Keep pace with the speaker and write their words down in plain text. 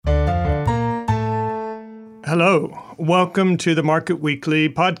Hello. Welcome to the Market Weekly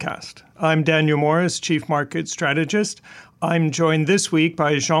podcast. I'm Daniel Morris, Chief Market Strategist. I'm joined this week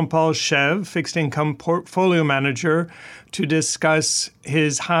by Jean-Paul Chèvre, Fixed Income Portfolio Manager, to discuss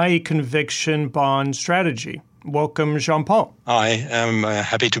his high conviction bond strategy. Welcome, Jean-Paul. Hi, I'm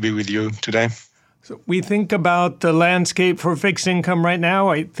happy to be with you today. So we think about the landscape for fixed income right now.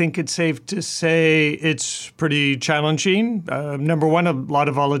 I think it's safe to say it's pretty challenging. Number one, a lot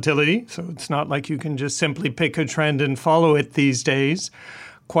of volatility. So it's not like you can just simply pick a trend and follow it these days.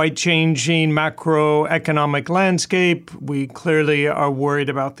 Quite changing macroeconomic landscape. We clearly are worried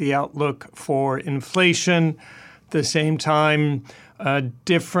about the outlook for inflation. At the same time,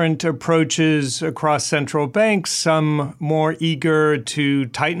 different approaches across central banks, some more eager to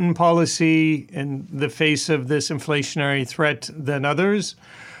tighten policy in the face of this inflationary threat than others.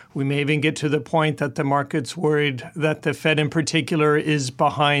 We may even get to the point that the market's worried that the Fed in particular is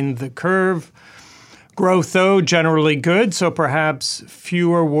behind the curve. Growth, though, generally good, so perhaps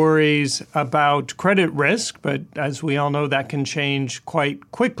fewer worries about credit risk, but as we all know, that can change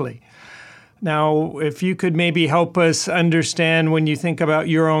quite quickly. Now, if you could maybe help us understand when you think about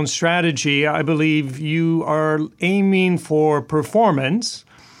your own strategy, I believe you are aiming for performance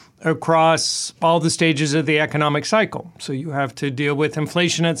across all the stages of the economic cycle. So you have to deal with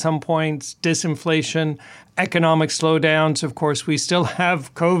inflation at some points, disinflation, economic slowdowns. Of course, we still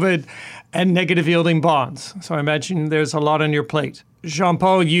have COVID and negative yielding bonds. So I imagine there's a lot on your plate.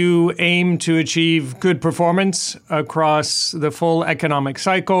 Jean-Paul, you aim to achieve good performance across the full economic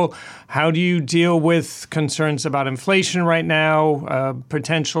cycle. How do you deal with concerns about inflation right now,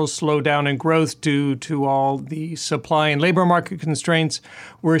 potential slowdown in growth due to all the supply and labor market constraints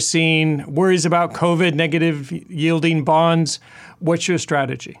we're seeing, worries about COVID, negative yielding bonds? What's your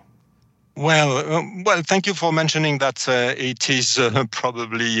strategy? Well, thank you for mentioning that it is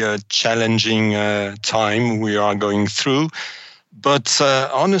probably a challenging time we are going through. But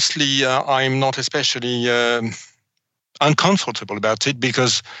honestly, I'm not especially uncomfortable about it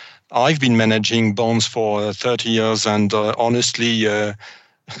because I've been managing bonds for 30 years and honestly, the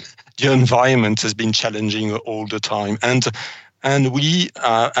environment has been challenging all the time. And we,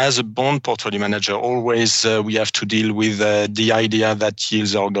 as a bond portfolio manager, always we have to deal with the idea that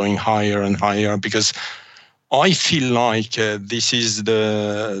yields are going higher and higher because I feel like this is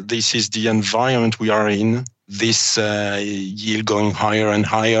the environment we are in. This yield going higher and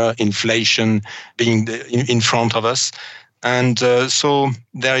higher, inflation being in front of us. And so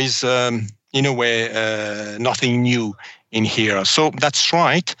there is, in a way, nothing new in here. So that's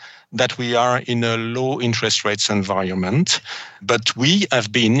right that we are in a low interest rates environment, but we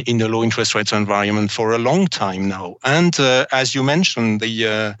have been in a low interest rates environment for a long time now. And as you mentioned,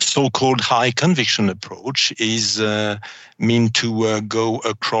 the so-called high conviction approach is meant to go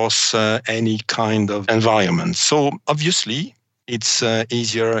across any kind of environment. So obviously, it's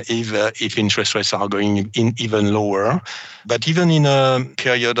easier if interest rates are going in even lower. But even in a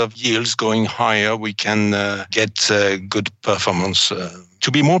period of yields going higher, we can get good performance. To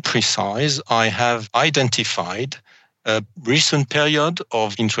be more precise, I have identified a recent period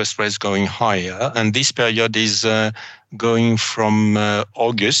of interest rates going higher. And this period is going from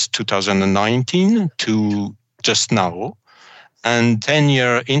August 2019 to just now. And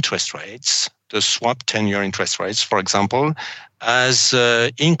 10-year interest rates, the swap 10-year interest rates, for example, has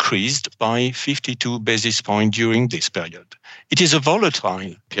increased by 52 basis points during this period. It is a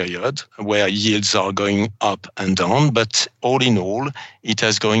volatile period where yields are going up and down, but all in all, it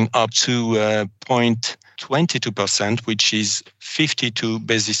has going up to 0.22%, which is 52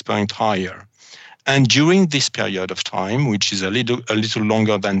 basis points higher. And during this period of time, which is a little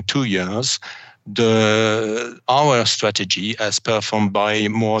longer than 2 years, our strategy has performed by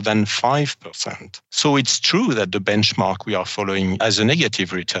more than 5%. So it's true that the benchmark we are following has a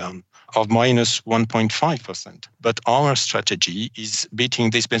negative return of minus 1.5%. But our strategy is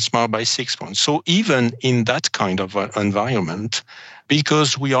beating this benchmark by 6 points. So even in that kind of environment,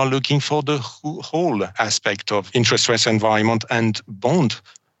 because we are looking for the whole aspect of interest rate environment and bond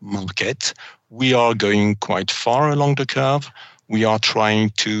market, we are going quite far along the curve. We are trying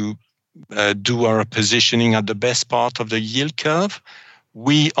to do our positioning at the best part of the yield curve.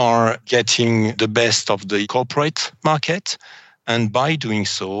 We are getting the best of the corporate market. And by doing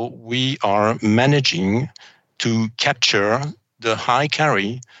so, we are managing to capture the high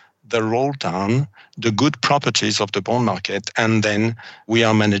carry, the roll down, the good properties of the bond market, and then we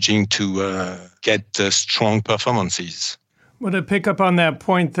are managing to get strong performances. Well, to pick up on that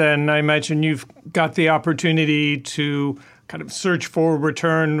point then, I imagine you've got the opportunity to kind of search for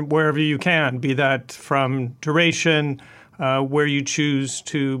return wherever you can, be that from duration, where you choose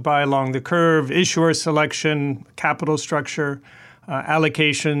to buy along the curve, issuer selection, capital structure,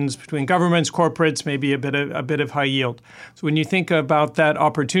 allocations between governments, corporates, maybe a bit of high yield. So when you think about that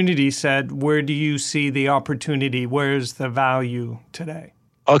opportunity set, where do you see the opportunity? Where's the value today?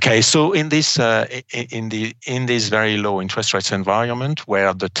 Okay, so in this very low interest rates environment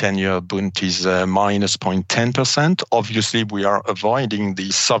where the 10-year Bund is minus 0.10%, obviously we are avoiding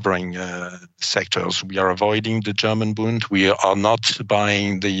the sovereign sectors. We are avoiding the German Bund. We are not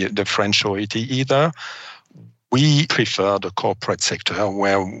buying the French OAT either. We prefer the corporate sector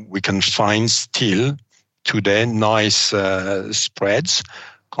where we can find still today nice spreads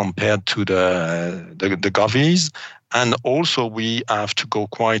compared to the govies. And also we have to go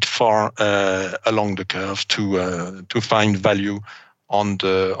quite far along the curve to find value on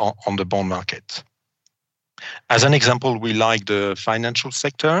the bond market. As an example, we like the financial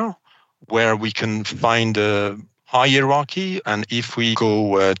sector where we can find a high hierarchy, and if we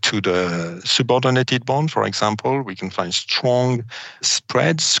go to the subordinated bond, for example, we can find strong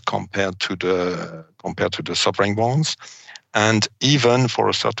spreads compared to the sovereign bonds. And even for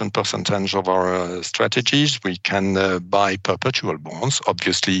a certain percentage of our strategies, we can buy perpetual bonds,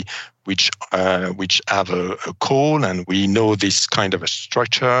 obviously, which have a call, and we know this kind of a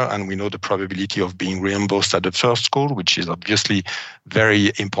structure, and we know the probability of being reimbursed at the first call, which is obviously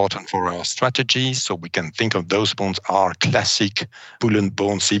very important for our strategy. So we can think of those bonds are classic bullet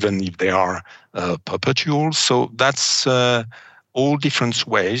bonds, even if they are perpetual. So that's all different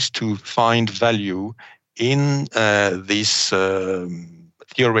ways to find value in this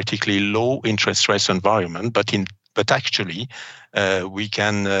theoretically low interest rates environment, but actually we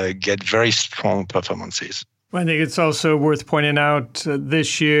can get very strong performances. I think it's also worth pointing out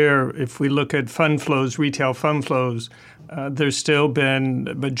this year, if we look at fund flows, retail fund flows, there's still been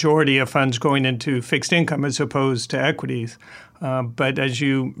a majority of funds going into fixed income as opposed to equities. But as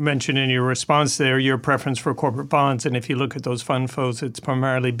you mentioned in your response there, your preference for corporate bonds, and if you look at those fund flows, it's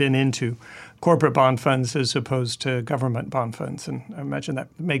primarily been into corporate bond funds as opposed to government bond funds. And I imagine that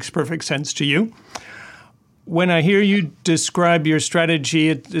makes perfect sense to you. When I hear you describe your strategy,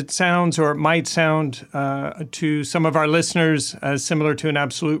 it sounds, or it might sound to some of our listeners as similar to an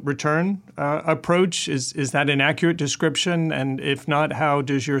absolute return approach. Is that an accurate description? And if not, how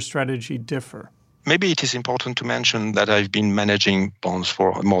does your strategy differ? Maybe it is important to mention that I've been managing bonds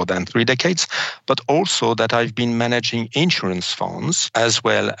for more than 3 decades, but also that I've been managing insurance funds as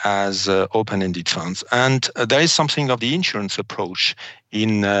well as open-ended funds. And there is something of the insurance approach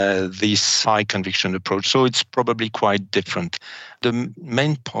in this high conviction approach. So it's probably quite different. The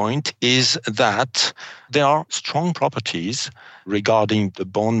main point is that there are strong properties regarding the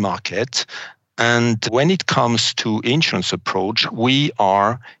bond market. And when it comes to insurance approach, we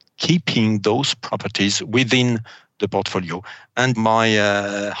are keeping those properties within the portfolio. And my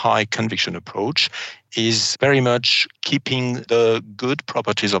high conviction approach is very much keeping the good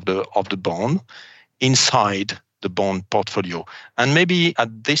properties of the bond inside the bond portfolio. And maybe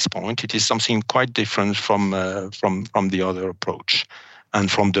at this point, it is something quite different from the other approach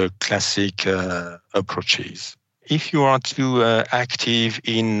and from the classic approaches. If you are too active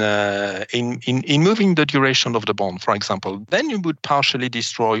in moving the duration of the bond, for example, then you would partially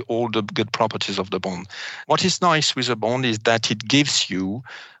destroy all the good properties of the bond. What is nice with a bond is that it gives you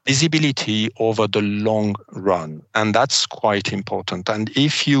visibility over the long run, and that's quite important. And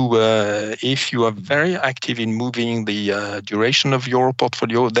if you are very active in moving the duration of your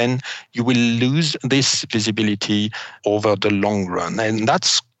portfolio, then you will lose this visibility over the long run, and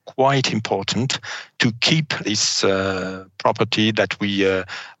that's quite important to keep this property that we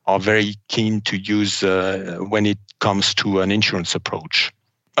are very keen to use when it comes to an insurance approach.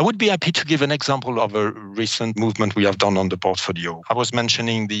 I would be happy to give an example of a recent movement we have done on the portfolio. I was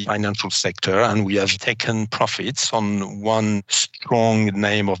mentioning the financial sector, and we have taken profits on one strong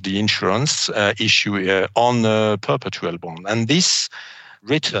name of the insurance issue on a perpetual bond. And this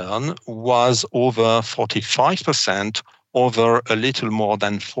return was over 45% over a little more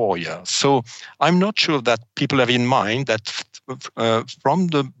than 4 years. So I'm not sure that people have in mind that from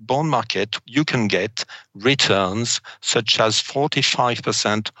the bond market, you can get returns such as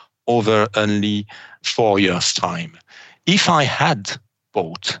 45% over only 4 years' time. If I had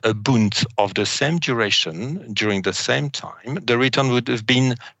bought a Bund of the same duration during the same time, the return would have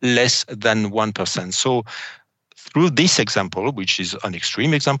been less than 1%. So through this example, which is an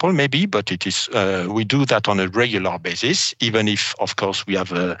extreme example maybe, but it is we do that on a regular basis, even if, of course, we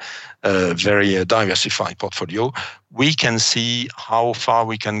have a very diversified portfolio, we can see how far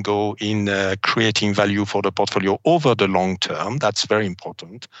we can go in creating value for the portfolio over the long term. That's very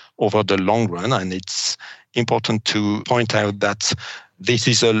important, over the long run, and important to point out that this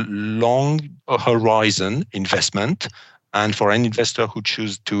is a long horizon investment. And for any investor who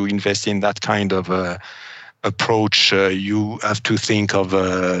chooses to invest in that kind of approach, you have to think of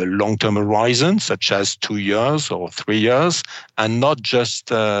a long-term horizon, such as 2 years or 3 years, and not just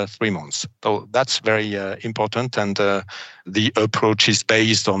 3 months. So that's very important, and the approach is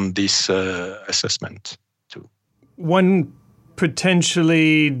based on this assessment too. One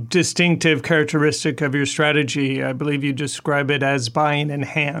potentially distinctive characteristic of your strategy, I believe you describe it as buy and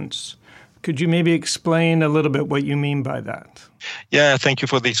enhance. Could you maybe explain a little bit what you mean by that? Yeah, thank you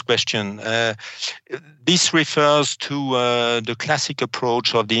for this question. This refers to the classic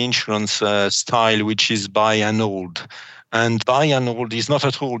approach of the insurance style, which is buy and hold. And buy and hold is not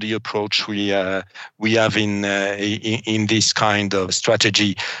at all the approach we have in this kind of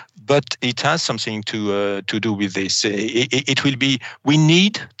strategy, but it has something to do with this. It will be, we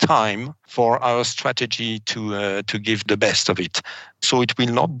need time for our strategy to give the best of it. So it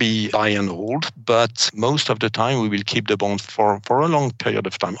will not be buy and hold, but most of the time we will keep the bond for a long period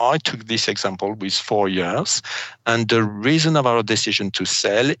of time. I took this example with 4 years, and the reason of our decision to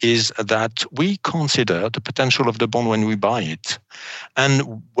sell is that we consider the potential of the bond when we buy it.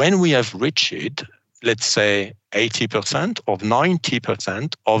 And when we have reached it, let's say 80% or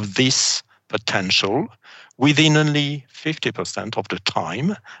 90% of this potential within only 50% of the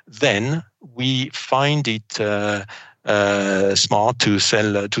time, then we find it smart to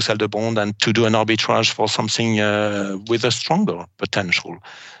sell the bond and to do an arbitrage for something with a stronger potential.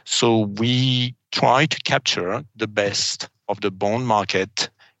 So we try to capture the best of the bond market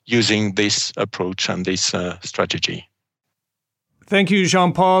using this approach and this strategy. Thank you,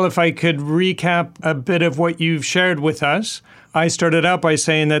 Jean-Paul. If I could recap a bit of what you've shared with us. I started out by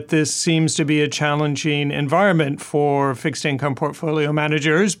saying that this seems to be a challenging environment for fixed income portfolio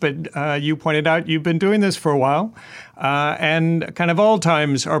managers, but you pointed out you've been doing this for a while, and kind of all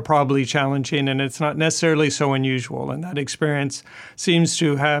times are probably challenging, and it's not necessarily so unusual. And that experience seems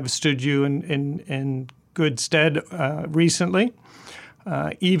to have stood you in good stead recently.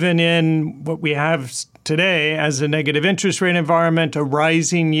 Even in what we have today as a negative interest rate environment, a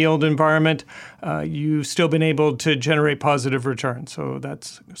rising yield environment, you've still been able to generate positive returns. So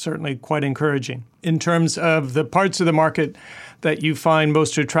that's certainly quite encouraging. In terms of the parts of the market that you find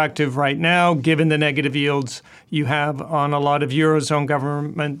most attractive right now, given the negative yields you have on a lot of Eurozone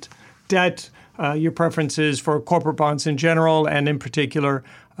government debt, your preferences for corporate bonds in general, and in particular,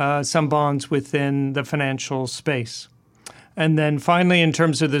 some bonds within the financial space. And then finally, in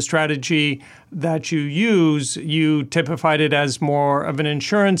terms of the strategy that you use, you typified it as more of an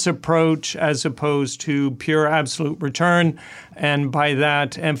insurance approach as opposed to pure absolute return. And by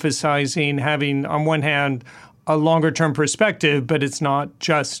that, emphasizing having, on one hand, a longer-term perspective, but it's not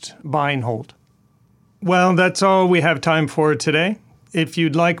just buy and hold. Well, that's all we have time for today. If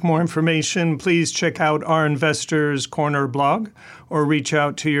you'd like more information, please check out our Investors Corner blog or reach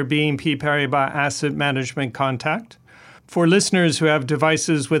out to your BNP Paribas Asset Management contact. For listeners who have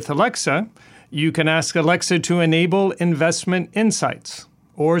devices with Alexa, you can ask Alexa to enable Investment Insights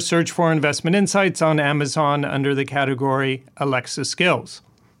or search for Investment Insights on Amazon under the category Alexa Skills.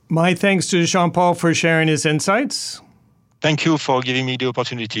 My thanks to Jean-Paul for sharing his insights. Thank you for giving me the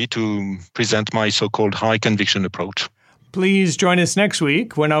opportunity to present my so-called high conviction approach. Please join us next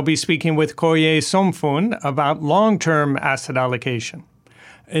week when I'll be speaking with Koye Somfun about long-term asset allocation.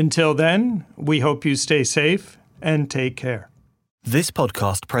 Until then, we hope you stay safe and take care. This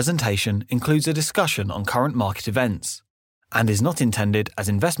podcast presentation includes a discussion on current market events and is not intended as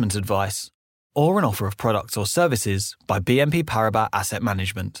investment advice or an offer of products or services by BNP Paribas Asset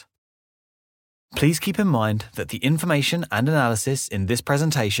Management. Please keep in mind that the information and analysis in this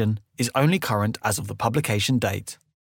presentation is only current as of the publication date.